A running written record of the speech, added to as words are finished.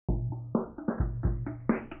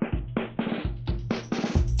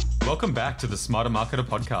Welcome back to the Smarter Marketer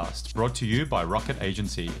podcast, brought to you by Rocket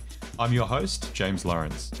Agency. I'm your host, James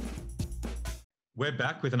Lawrence. We're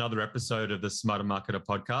back with another episode of the Smarter Marketer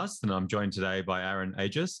podcast, and I'm joined today by Aaron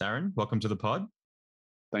Aigus. Aaron, welcome to the pod.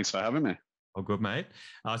 Thanks for having me. Oh, good, mate.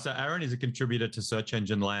 So Aaron is a contributor to Search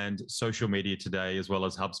Engine Land, Social Media Today, as well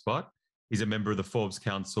as HubSpot. He's a member of the Forbes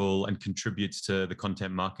Council and contributes to the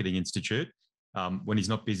Content Marketing Institute. When he's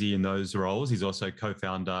not busy in those roles, he's also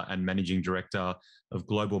co-founder and managing director of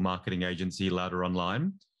global marketing agency Louder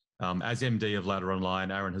Online. As MD of Louder Online,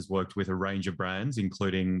 Aaron has worked with a range of brands,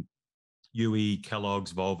 including UE,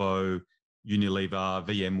 Kellogg's, Volvo, Unilever,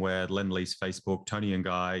 VMware, Lendlease, Facebook, Tony and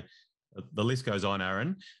Guy. The list goes on,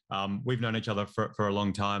 Aaron. We've known each other for a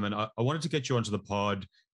long time, and I wanted to get you onto the pod.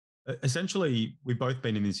 Essentially, we've both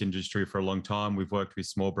been in this industry for a long time. We've worked with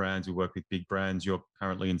small brands, we've worked with big brands. You're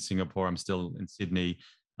currently in Singapore, I'm still in Sydney.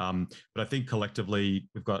 But I think collectively,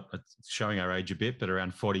 we've got, showing our age a bit, but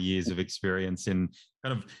around 40 years of experience in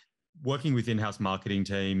kind of working with in-house marketing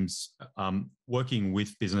teams, working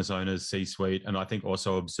with business owners, C-suite, and I think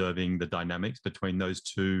also observing the dynamics between those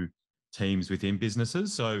two teams within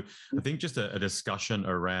businesses. So I think just a discussion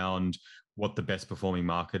around what the best performing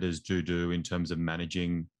marketers do in terms of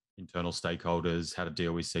managing internal stakeholders, how to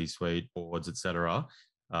deal with C-suite, boards, et cetera.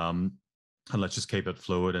 And let's just keep it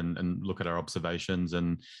fluid and look at our observations,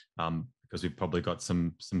 and because we've probably got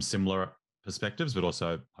some similar perspectives, but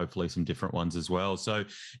also hopefully some different ones as well. So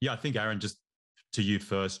yeah, I think Aaron, just to you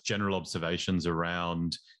first, general observations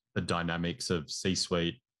around the dynamics of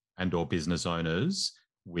C-suite and or business owners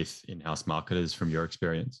with in-house marketers from your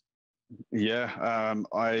experience. Yeah,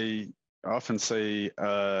 I often see,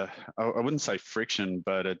 I wouldn't say friction,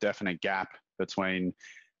 but a definite gap between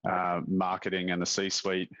marketing and the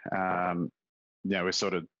C-suite. We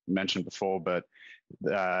sort of mentioned before, but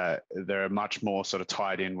they're much more sort of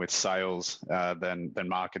tied in with sales than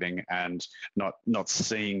marketing, and not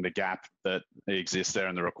seeing the gap that exists there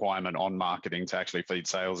and the requirement on marketing to actually feed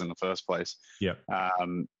sales in the first place. Yeah.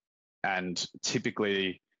 And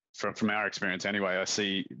typically, from our experience anyway, I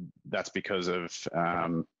see that's because of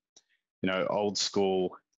old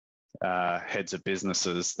school heads of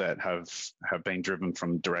businesses that have been driven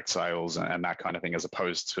from direct sales and that kind of thing, as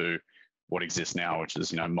opposed to what exists now, which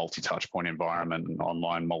is multi-touch point environment and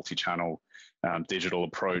online multi-channel digital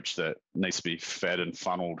approach that needs to be fed and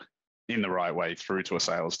funneled in the right way through to a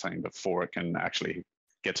sales team before it can actually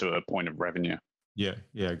get to a point of revenue. Yeah,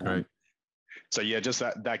 great. So yeah, just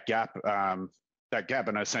that gap. That gap,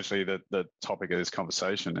 and essentially the topic of this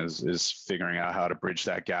conversation is figuring out how to bridge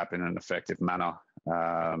that gap in an effective manner,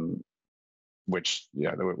 which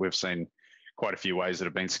we've seen quite a few ways that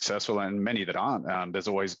have been successful and many that aren't. There's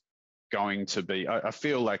always going to be, I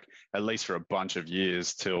feel like, at least for a bunch of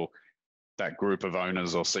years till that group of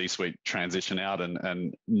owners or C-suite transition out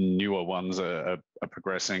and newer ones are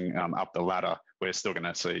progressing up the ladder, we're still going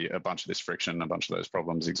to see a bunch of this friction, a bunch of those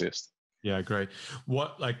problems exist. Yeah, great.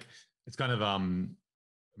 It's kind of, I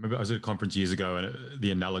remember I was at a conference years ago, and the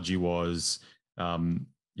analogy was, in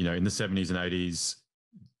the 70s and 80s,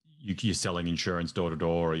 you're selling insurance door to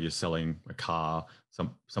door, or you're selling a car.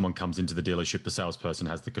 Someone comes into the dealership, the salesperson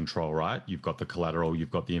has the control, right? You've got the collateral, you've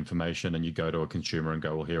got the information, and you go to a consumer and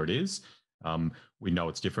go, well, here it is. We know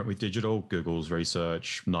it's different with digital. Google's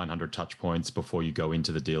research, 900 touch points before you go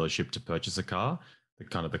into the dealership to purchase a car.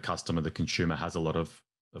 The customer, the consumer has a lot of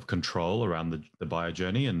control around the buyer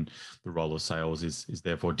journey, and the role of sales is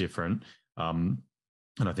therefore different. And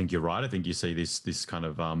I think you're right. I think you see this kind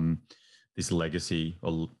of this legacy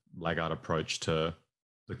or laggard approach to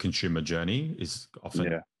the consumer journey is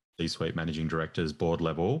often C-suite managing directors, board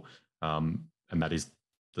level, and that is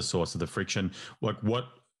the source of the friction. Like what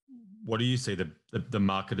do you see the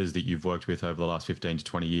marketers that you've worked with over the last 15 to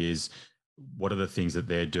 20 years? What are the things that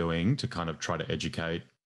they're doing to kind of try to educate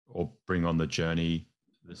or bring on the journey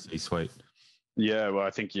the C-suite? Yeah, well,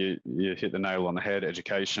 I think you hit the nail on the head.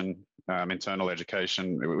 Education, internal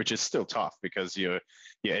education, which is still tough because you're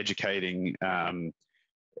educating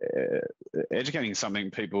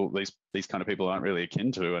something these kind of people aren't really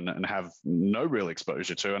akin to and have no real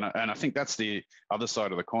exposure to. And I think that's the other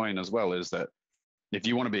side of the coin as well, is that if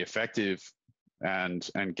you want to be effective and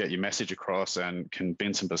get your message across and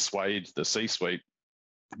convince and persuade the C-suite,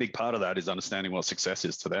 a big part of that is understanding what success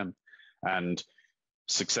is to them. And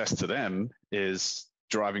success to them is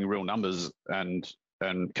driving real numbers and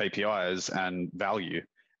KPIs and value,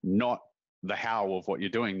 not the how of what you're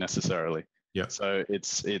doing necessarily. Yeah. So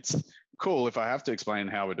it's cool if I have to explain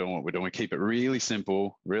how we're doing what we're doing. We keep it really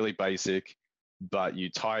simple, really basic, but you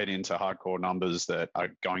tie it into hardcore numbers that are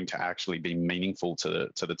going to actually be meaningful to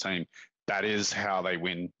the team. That is how they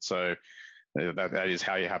win. So That is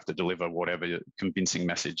how you have to deliver whatever convincing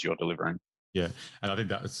message you're delivering. Yeah, and I think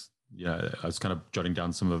that's, I was kind of jotting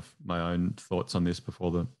down some of my own thoughts on this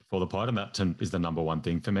before the pod, and that is the number one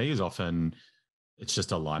thing for me. Is often it's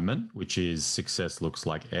just alignment, which is success looks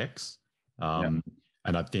like X. And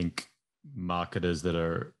I think marketers that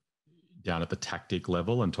are down at the tactic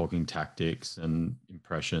level and talking tactics and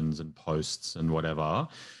impressions and posts and whatever,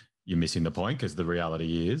 you're missing the point, because the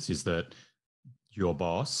reality is that your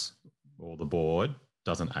boss or the board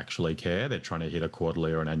doesn't actually care. They're trying to hit a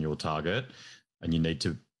quarterly or an annual target, and you need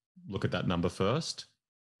to look at that number first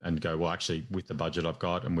and go, well, actually, with the budget I've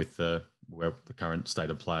got and with the current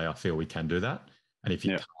state of play, I feel we can do that. And if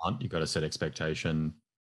you can't, you've got to set expectation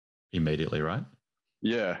immediately, right?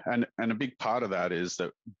 Yeah, and a big part of that is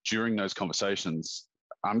that during those conversations,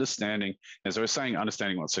 understanding, as I was saying,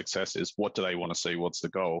 understanding what success is, what do they want to see, what's the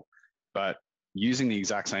goal, but using the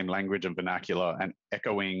exact same language and vernacular and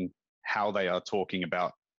echoing how they are talking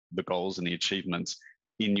about the goals and the achievements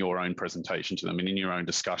in your own presentation to them and in your own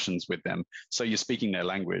discussions with them. So you're speaking their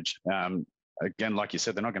language. Again, like you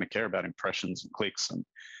said, they're not going to care about impressions and clicks and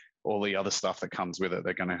all the other stuff that comes with it.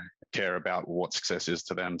 They're going to care about what success is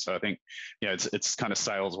to them. So I think, it's kind of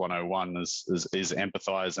sales 101 is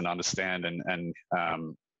empathize and understand and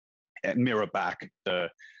mirror back the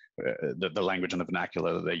language and the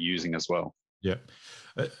vernacular that they're using as well. Yeah.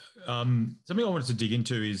 Something I wanted to dig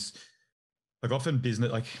into is, like, often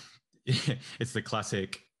business, like it's the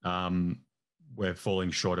classic, we're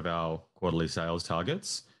falling short of our quarterly sales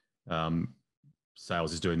targets.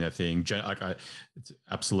 Sales is doing their thing. It's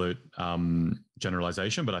absolute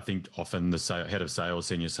generalization, but I think often the head of sales,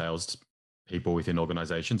 senior sales people within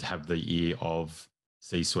organizations have the ear of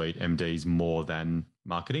C-suite MDs more than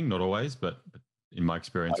marketing. Not always, but in my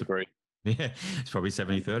experience, I agree. Yeah, it's probably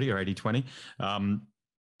 70-30 or 80-20.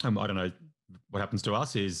 I don't know. What happens to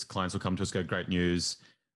us is clients will come to us, go, great news,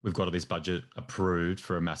 we've got all this budget approved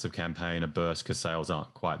for a massive campaign, a burst, because sales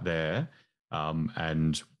aren't quite there.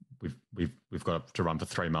 And we've got to run for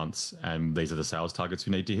 3 months, and these are the sales targets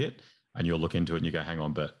we need to hit. And you'll look into it and you go, hang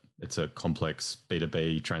on, but it's a complex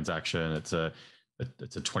B2B transaction. It's a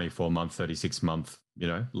 24-month, 36-month,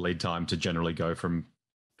 lead time to generally go from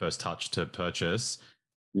first touch to purchase.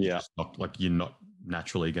 Yeah, you're not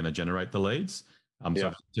naturally going to generate the leads.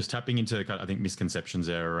 So just tapping into, I think, misconceptions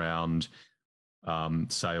there around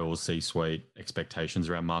sales, C-suite expectations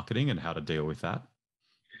around marketing and how to deal with that.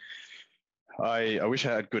 I wish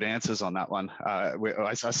I had good answers on that one.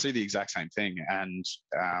 I see the exact same thing, and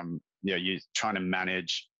you're trying to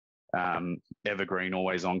manage evergreen,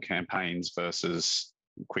 always on campaigns versus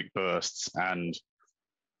quick bursts, and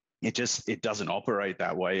it doesn't operate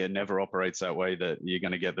that way. It never operates that way, that you're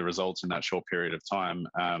going to get the results in that short period of time.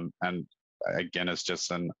 And again, it's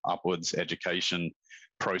just an upwards education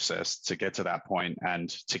process to get to that point and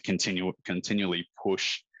to continually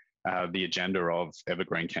push the agenda of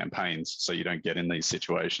evergreen campaigns, so you don't get in these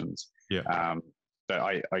situations. Yeah. But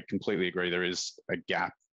I completely agree. There is a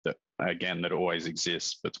gap that always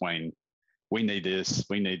exists between we need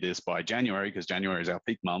this by January, because January is our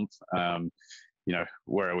peak month.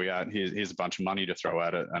 Where are we at? Here's a bunch of money to throw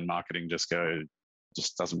at it, and marketing just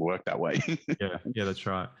doesn't work that way. Yeah, that's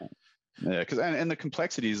right. Yeah, because and the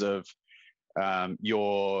complexities of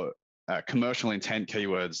your commercial intent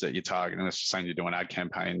keywords that you're targeting. Let's just say you're doing ad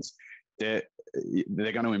campaigns. They're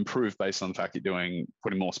going to improve based on the fact you're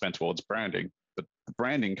putting more spend towards branding. But the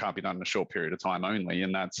branding can't be done in a short period of time only,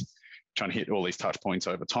 and that's trying to hit all these touch points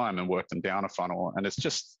over time and work them down a funnel. And it's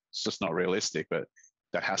just not realistic. But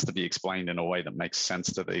that has to be explained in a way that makes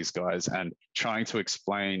sense to these guys. And trying to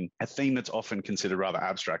explain a theme that's often considered rather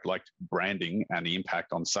abstract, like branding and the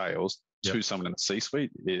impact on sales, to someone in the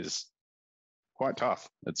C-suite is quite tough.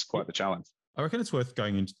 It's quite the challenge. I reckon it's worth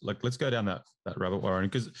going into, let's go down that rabbit warren,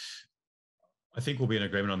 because I think we'll be in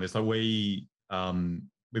agreement on this. Like we've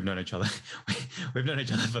known each other. We've known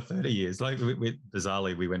each other for 30 years. Like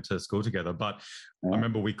bizarrely, we went to school together. But I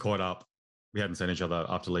remember we caught up. We hadn't seen each other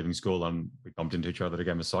after leaving school, and we bumped into each other at a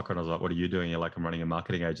game of soccer. And I was like, "What are you doing?" You're like, "I'm running a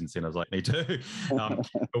marketing agency." And I was like, "Me too."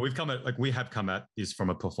 But we have come at this from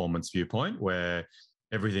a performance viewpoint, where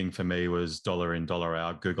everything for me was dollar in, dollar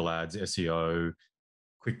out, Google Ads, SEO,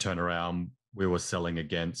 quick turnaround. We were selling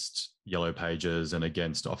against Yellow Pages and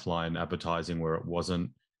against offline advertising where it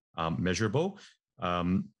wasn't measurable.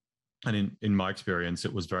 And in my experience,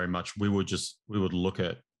 it was very much we would look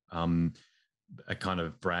at a kind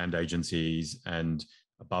of brand agencies and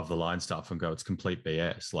above the line stuff and go, it's complete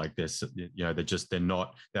BS. Like this,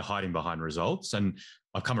 they're hiding behind results. And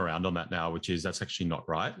I've come around on that now, which is that's actually not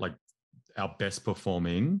right. Like our best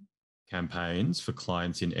performing campaigns for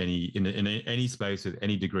clients in any space with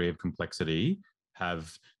any degree of complexity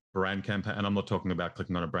have brand campaign. And I'm not talking about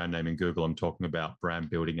clicking on a brand name in Google. I'm talking about brand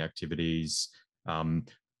building activities,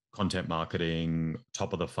 content marketing,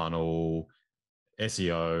 top of the funnel,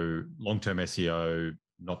 SEO, long-term SEO,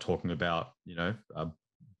 not talking about,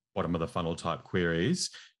 bottom of the funnel type queries.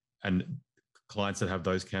 And clients that have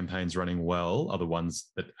those campaigns running well are the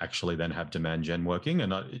ones that actually then have demand gen working.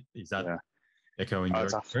 And is that echoing your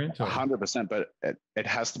experience? 100%, but it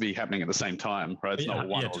has to be happening at the same time, right? It's not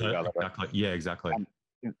one or the other. Exactly. Yeah, exactly.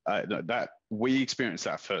 That we experienced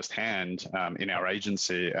that firsthand in our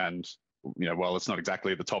agency, and while it's not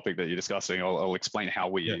exactly the topic that you're discussing, I'll explain how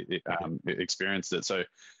we experienced it. So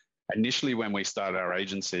initially, when we started our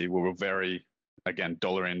agency, we were very, again,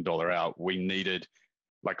 dollar in, dollar out. We needed,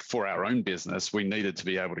 like for our own business, we needed to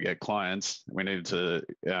be able to get clients. We needed to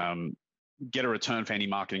get a return for any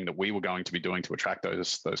marketing that we were going to be doing to attract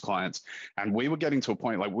those clients. And we were getting to a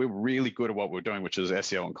point, like we're really good at what we're doing, which is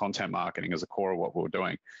SEO and content marketing as a core of what we were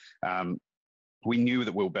doing. We knew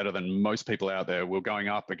that we were better than most people out there. We were going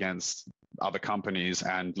up against other companies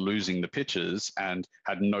and losing the pitches and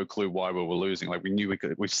had no clue why we were losing. Like we knew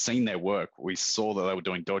we've seen their work. We saw that they were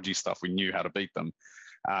doing dodgy stuff. We knew how to beat them.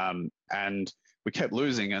 And we kept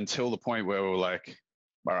losing until the point where we were like,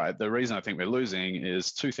 all right, the reason I think we're losing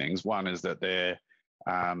is two things. One is that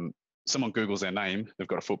someone Googles their name, they've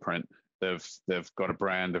got a footprint, they've got a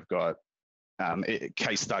brand, they've got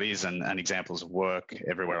case studies and examples of work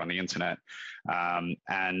everywhere on the internet.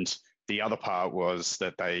 And the other part was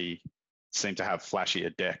that they seem to have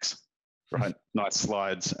flashier decks, right? Nice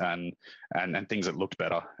slides and things that looked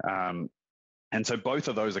better. And so both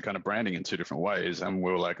of those are kind of branding in two different ways. And we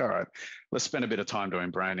were like, all right, let's spend a bit of time doing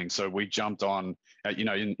branding. So we jumped on,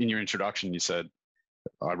 in your introduction, you said,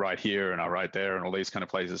 I write here and I write there and all these kind of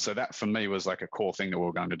places. So that for me was like a core thing that we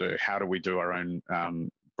were going to do. How do we do our own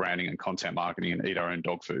branding and content marketing and eat our own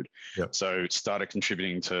dog food? Yep. So started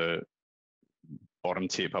contributing to bottom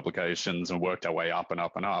tier publications and worked our way up and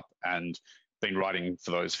up and up, and been writing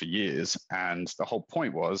for those for years. And the whole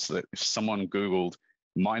point was that if someone Googled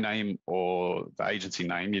my name or the agency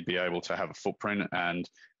name, you'd be able to have a footprint and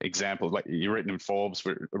examples. Like you're written in Forbes,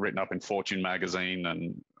 written up in Fortune magazine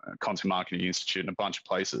and Content Marketing Institute and a bunch of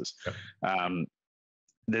places. Yep.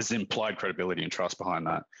 There's implied credibility and trust behind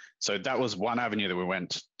that. So that was one avenue that we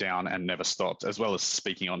went down and never stopped, as well as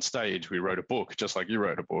speaking on stage. We wrote a book, just like you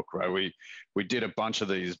wrote a book, right? We did a bunch of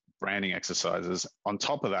these branding exercises. On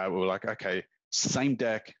top of that, we were like, okay, same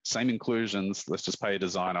deck, same inclusions. Let's just pay a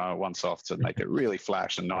designer once off to make it really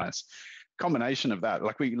flash and nice. Combination of that,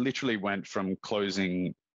 like we literally went from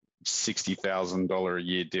closing $60,000 a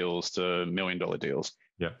year deals to $1 million deals.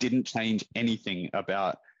 Yep. Didn't change anything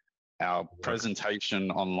about our presentation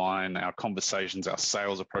online, our conversations, our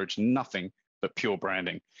sales approach, nothing but pure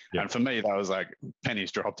branding. Yep. And for me, that was like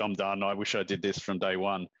pennies dropped. I'm done. I wish I did this from day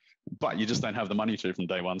one, but you just don't have the money to from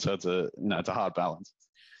day one. So it's a hard balance.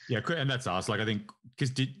 Yeah, and that's us. Like I think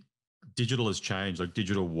because digital has changed. Like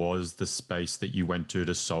digital was the space that you went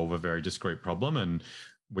to solve a very discrete problem, and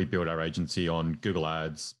we built our agency on Google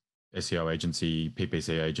Ads, SEO agency,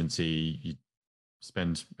 PPC agency. You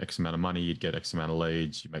spend X amount of money, you'd get X amount of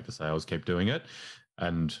leads. You make the sales, keep doing it,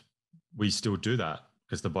 and we still do that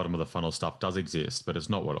because the bottom of the funnel stuff does exist, but it's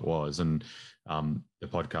not what it was. And the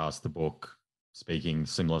podcast, the book, speaking,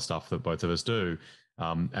 similar stuff that both of us do,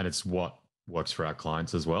 and it's what works for our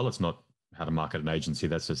clients as well. It's not how to market an agency.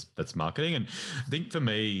 That's marketing. And I think for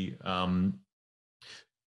me,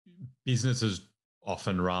 businesses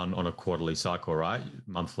often run on a quarterly cycle, right?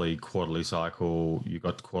 Monthly, quarterly cycle. You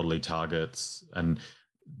got quarterly targets, and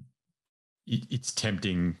it's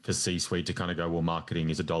tempting for C-suite to kind of go, well, marketing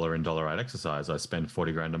is a dollar in, dollar out exercise. I spend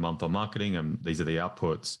 $40,000 a month on marketing, and these are the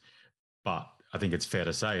outputs. But I think it's fair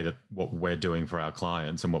to say that what we're doing for our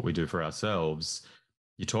clients and what we do for ourselves,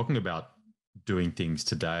 you're talking about doing things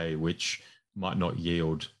today which might not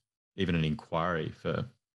yield even an inquiry for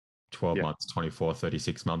 12 months, 24,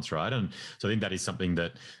 36 months, right? And so I think that is something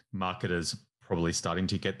that marketers probably starting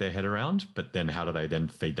to get their head around, but then how do they then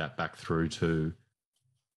feed that back through to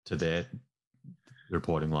their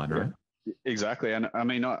reporting line, right? Exactly. And I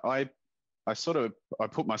mean, I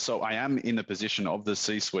put myself, I am in the position of the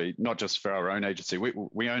C-suite, not just for our own agency.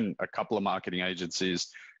 We own a couple of marketing agencies,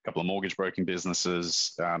 a couple of mortgage broking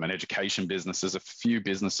businesses, an education businesses, a few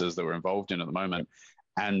businesses that we're involved in at the moment.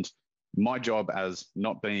 And my job as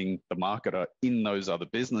not being the marketer in those other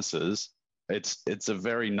businesses, it's a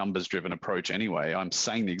very numbers driven approach anyway. I'm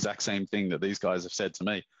saying the exact same thing that these guys have said to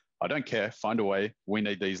me. I don't care. Find a way. We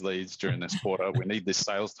need these leads during this quarter. We need this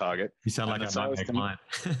sales target. You sound like a nightmare client.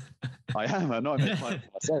 I am a nightmare client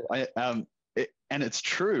myself. And it's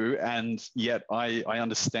true. And yet I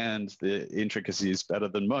understand the intricacies better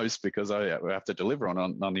than most because I have to deliver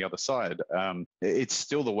on the other side. It's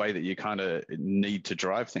still the way that you kind of need to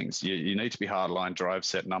drive things. You need to be hardline, drive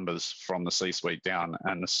set numbers from the C-suite down.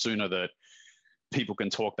 And the sooner that people can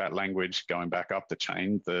talk that language going back up the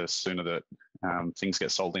chain, the sooner that things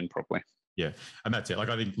get sold in properly. Yeah. And that's it. Like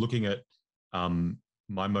I think looking at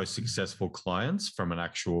my most successful clients from an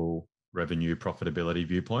actual revenue profitability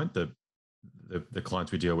viewpoint, the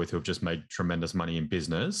clients we deal with who have just made tremendous money in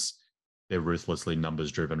business, they're ruthlessly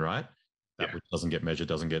numbers driven, right? That which doesn't get measured,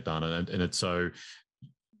 doesn't get done. And it's so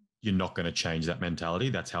you're not going to change that mentality.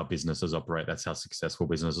 That's how businesses operate. That's how successful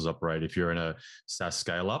businesses operate. If you're in a SaaS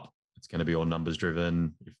scale up, it's going to be all numbers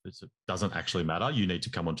driven. If it doesn't actually matter, you need to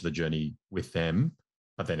come onto the journey with them.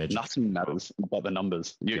 But then nothing matters but the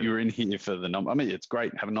numbers. You're in here for the number. I mean, it's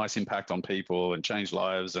great, have a nice impact on people and change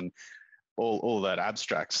lives and all that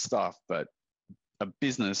abstract stuff. But a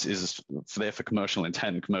business is there for commercial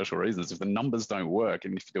intent and commercial reasons. If the numbers don't work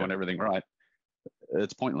and if you're doing everything right,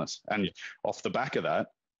 it's pointless. And off the back of that,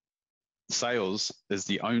 sales is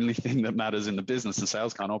the only thing that matters in the business, and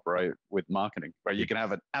sales can't operate with marketing. Right? You can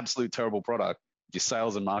have an absolute terrible product. If your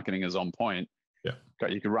sales and marketing is on point,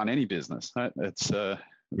 you can run any business. Right?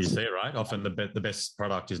 You see it, right? Often the best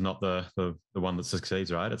product is not the one that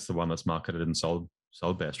succeeds, right? It's the one that's marketed and sold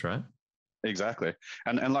best, right? Exactly.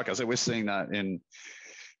 And like I said, we're seeing that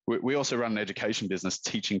we also run an education business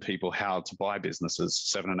teaching people how to buy businesses,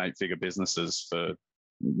 7 and 8 figure businesses for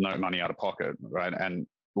no money out of pocket, right? And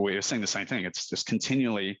we're seeing the same thing. It's just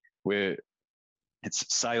continually it's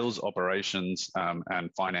sales, operations, and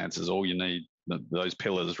finances. All you need, those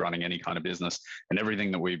pillars running any kind of business, and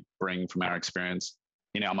everything that we bring from our experience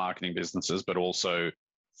in our marketing businesses, but also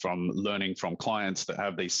from learning from clients that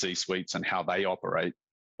have these C-suites and how they operate,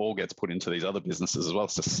 all gets put into these other businesses as well.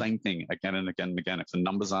 It's the same thing again and again and again. If the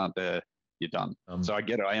numbers aren't there, you're done. So I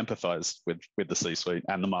get it. I empathize with the C-suite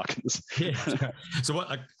and the marketers. Yeah. So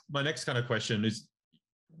my next kind of question is,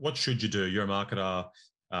 what should you do? You're a marketer.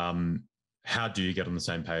 How do you get on the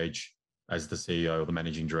same page as the CEO or the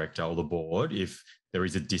managing director or the board if there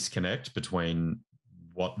is a disconnect between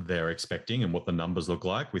what they're expecting and what the numbers look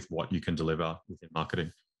like with what you can deliver within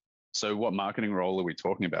marketing? So what marketing role are we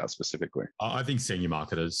talking about specifically? I think senior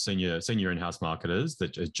marketers, senior in-house marketers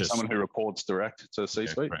that are just... Someone who reports direct to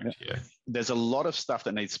C-suite? Yeah. There's a lot of stuff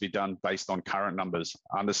that needs to be done based on current numbers,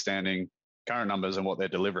 understanding current numbers and what they're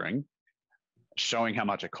delivering, showing how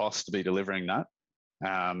much it costs to be delivering that,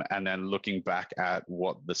 and then looking back at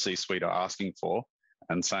what the C-suite are asking for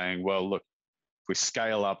and saying, well, look, if we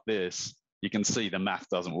scale up this, you can see the math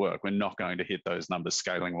doesn't work. We're not going to hit those numbers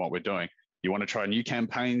scaling what we're doing. You want to try new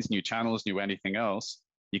campaigns, new channels, new anything else,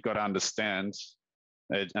 you've got to understand,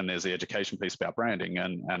 and there's the education piece about branding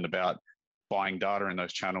and about buying data in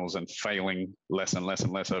those channels and failing less and less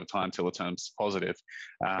and less over time till it turns positive.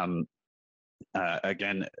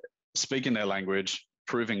 Again, speaking their language,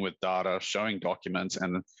 proving with data, showing documents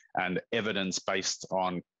and evidence based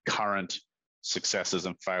on current successes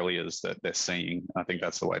and failures that they're seeing. I think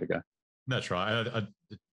that's the way to go. That's right.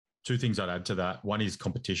 Two things I'd add to that. One is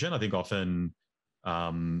competition. I think often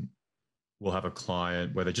we'll have a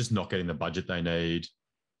client where they're just not getting the budget they need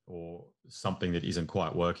or something that isn't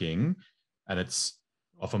quite working. And it's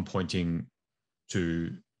often pointing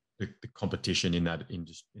to the competition in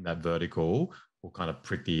that vertical will kind of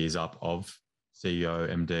prick the ears up of CEO,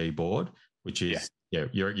 MD, board, which is,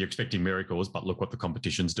 you're expecting miracles, but look what the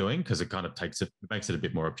competition's doing, because it kind of makes it a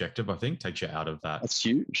bit more objective, I think, takes you out of that. That's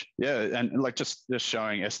huge. Yeah. And like just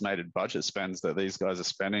showing estimated budget spends that these guys are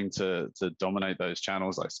spending to dominate those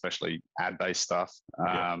channels, like especially ad-based stuff.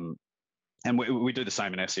 And we do the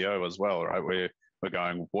same in SEO as well, right? We're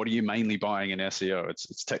going, what are you mainly buying in SEO?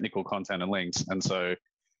 It's technical content and links. And so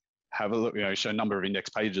have a look, show a number of index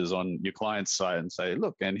pages on your client's site and say,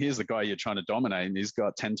 look, and here's the guy you're trying to dominate, and he's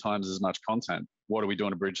got 10 times as much content. What are we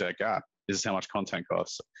doing to bridge that gap? This is how much content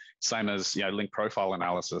costs. Same as, link profile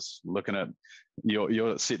analysis, looking at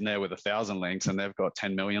you're sitting there with 1,000 links and they've got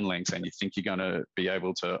 10 million links, and you think you're going to be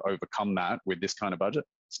able to overcome that with this kind of budget.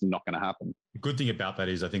 It's not going to happen. The good thing about that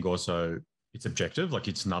is I think also it's objective, like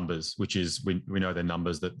it's numbers, which is, we know they're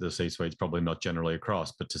numbers that the C-suite's probably not generally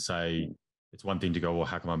across, but to say, it's one thing to go, well,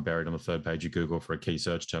 how come I'm buried on the third page of Google for a key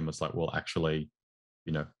search term? It's like, well, actually,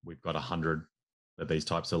 we've got 100 of these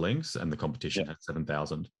types of links and the competition has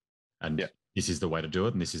 7,000. And this is the way to do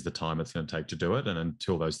it. And this is the time it's going to take to do it. And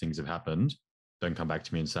until those things have happened, don't come back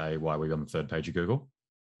to me and say, why are we on the third page of Google?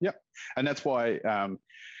 Yep. And that's why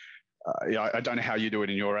I don't know how you do it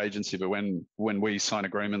in your agency, but when we sign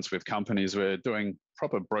agreements with companies, we're doing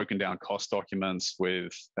proper broken down cost documents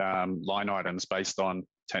with line items based on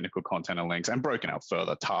technical content and links, and broken out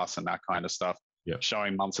further tasks and that kind of stuff,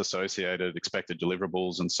 showing months associated, expected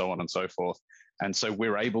deliverables, and so on and so forth. And so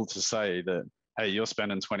we're able to say that, hey, you're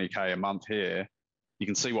spending 20K a month here. You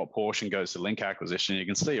can see what portion goes to link acquisition. You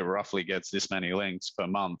can see it roughly gets this many links per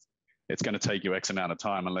month. It's going to take you X amount of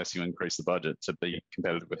time unless you increase the budget to be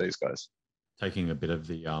competitive with these guys. Taking a bit of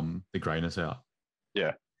the grayness out.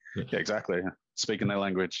 Yeah, exactly. Speaking their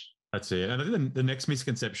language. That's it. And I think the next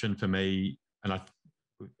misconception for me, and I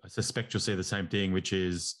suspect you'll see the same thing, which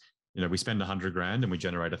is, we spend 100 grand and we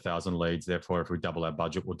generate 1,000 leads. Therefore, if we double our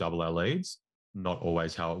budget, we'll double our leads. Not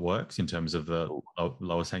always how it works in terms of the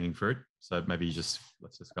lowest hanging fruit. So maybe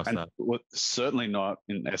let's discuss that. Well, certainly not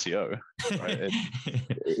in SEO. Right?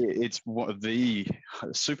 It's the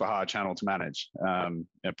super hard channel to manage.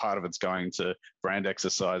 Part of it's going to brand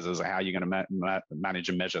exercises, how you're going to manage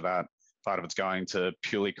and measure that. Part of it's going to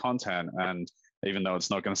purely content. And even though it's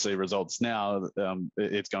not going to see results now,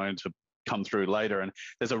 it's going to come through later. And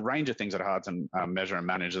there's a range of things that are hard to measure and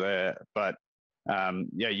manage there. But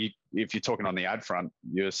if you're talking on the ad front,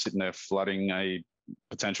 you're sitting there flooding a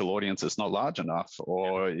potential audience that's not large enough,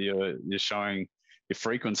 or you're showing your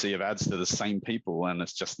frequency of ads to the same people and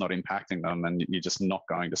it's just not impacting them, and you're just not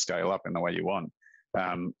going to scale up in the way you want.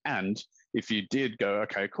 And if you did go,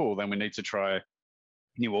 okay, cool, then we need to try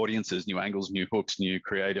new audiences, new angles, new hooks, new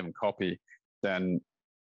creative and copy, then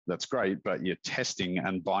that's great, but you're testing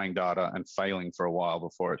and buying data and failing for a while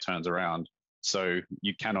before it turns around. So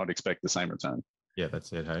you cannot expect the same return. Yeah,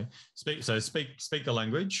 that's it. Hey, speak the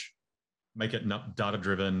language, make it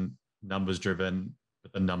data-driven, numbers-driven,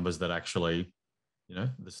 but the numbers that actually,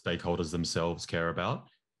 the stakeholders themselves care about.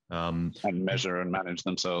 And measure and manage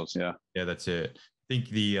themselves. Yeah. Yeah, that's it. I think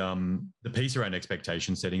the piece around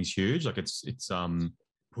expectation setting is huge. Like it's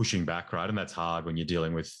pushing back, right? And that's hard when you're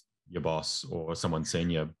dealing with your boss or someone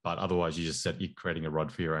senior, but otherwise you're creating a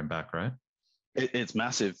rod for your own back, right? It's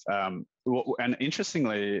massive. And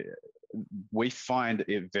interestingly, we find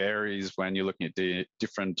it varies when you're looking at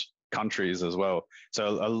different countries as well. So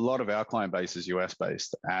a lot of our client base is US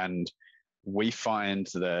based, and we find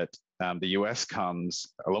that the US comes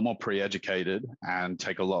a lot more pre-educated and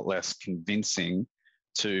take a lot less convincing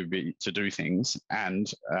to do things, and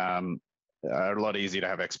a lot easier to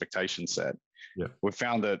have expectations set. Yeah. We've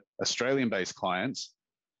found that Australian-based clients,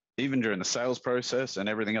 even during the sales process and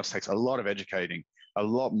everything else, takes a lot of educating, a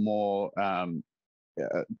lot more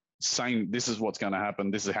saying this is what's going to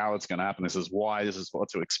happen, this is how it's going to happen, this is why, this is what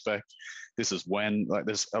to expect, this is when. Like,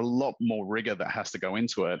 there's a lot more rigor that has to go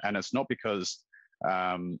into it, and it's not because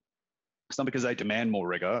they demand more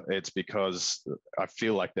rigor. It's because I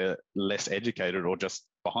feel like they're less educated or just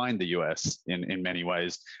behind the US in many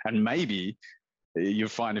ways. And maybe you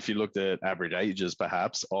find, if you looked at average ages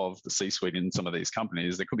perhaps of the C-suite in some of these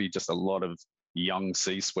companies, there could be just a lot of young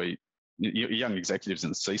C-suite, young executives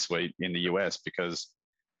in the C-suite in the US, because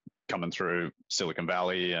coming through Silicon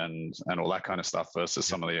Valley and all that kind of stuff versus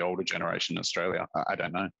some of the older generation in Australia. I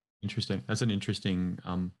don't know. Interesting. That's an interesting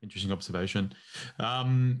observation.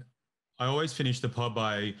 I always finish the pod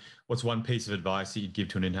by, what's one piece of advice that you'd give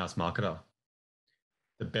to an in-house marketer?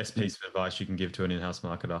 The best piece of advice you can give to an in-house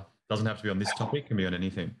marketer. Doesn't have to be on this topic, can be on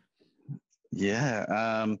anything. Yeah,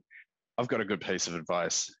 I've got a good piece of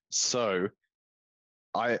advice. So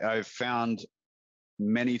I've found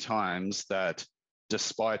many times that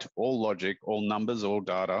despite all logic, all numbers, all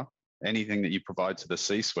data, anything that you provide to the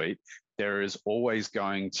C-suite, there is always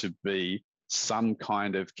going to be some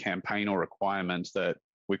kind of campaign or requirement that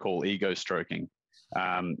we call ego stroking.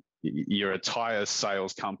 You're a tire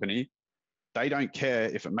sales company. They don't care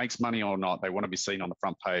if it makes money or not. They want to be seen on the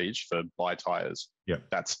front page for buy tires. Yeah.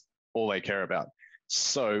 That's all they care about.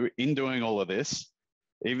 So in doing all of this,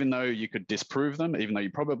 even though you could disprove them, even though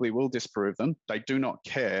you probably will disprove them, they do not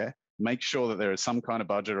care. Make sure that there is some kind of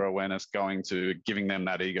budget or awareness going to giving them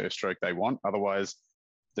that ego stroke they want. Otherwise,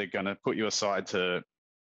 they're going to put you aside for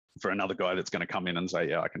another guy that's going to come in and say,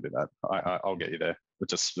 yeah, I can do that. I'll get you there. But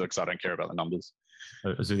just because I don't care about the numbers.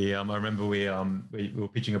 So I remember we were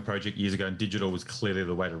pitching a project years ago, and digital was clearly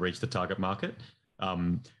the way to reach the target market.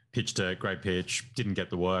 Pitched a great pitch, didn't get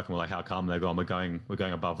the work, and we're like, how come? They're going, we're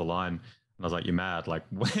going above the line. And I was like, you're mad. Like,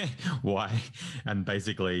 why? And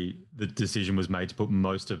basically the decision was made to put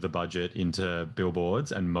most of the budget into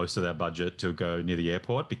billboards and most of their budget to go near the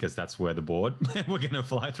airport, because that's where the board we're going to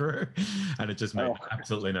fly through. And it just made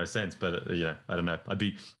absolutely no sense. But I don't know. I'd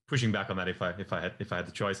be pushing back on that if I had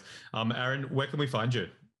the choice. Aaron, where can we find you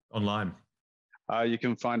online? You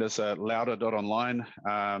can find us at louder.online.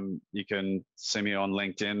 You can see me on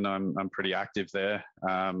LinkedIn. I'm pretty active there.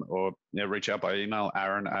 Or reach out by email,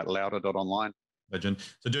 aaron@louder.online. Legend.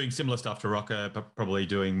 So doing similar stuff to Rocket, but probably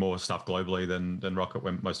doing more stuff globally than Rocket,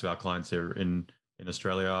 when most of our clients here in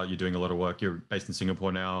Australia. You're doing a lot of work. You're based in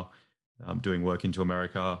Singapore now, doing work into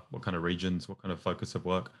America. What kind of regions? What kind of focus of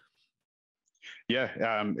work? Yeah,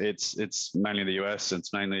 it's mainly the US.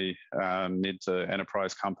 It's mainly mid to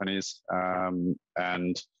enterprise companies,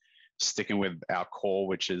 and sticking with our core,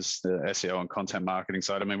 which is the SEO and content marketing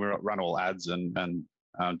side. I mean, we run all ads and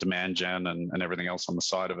demand gen and everything else on the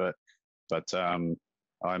side of it. But I'm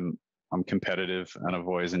competitive, and I've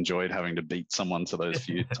always enjoyed having to beat someone to those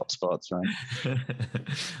few top spots, right?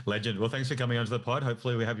 Legend. Well, thanks for coming onto the pod.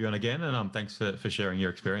 Hopefully we have you on again, and thanks for sharing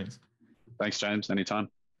your experience. Thanks, James. Anytime.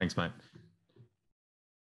 Thanks, mate.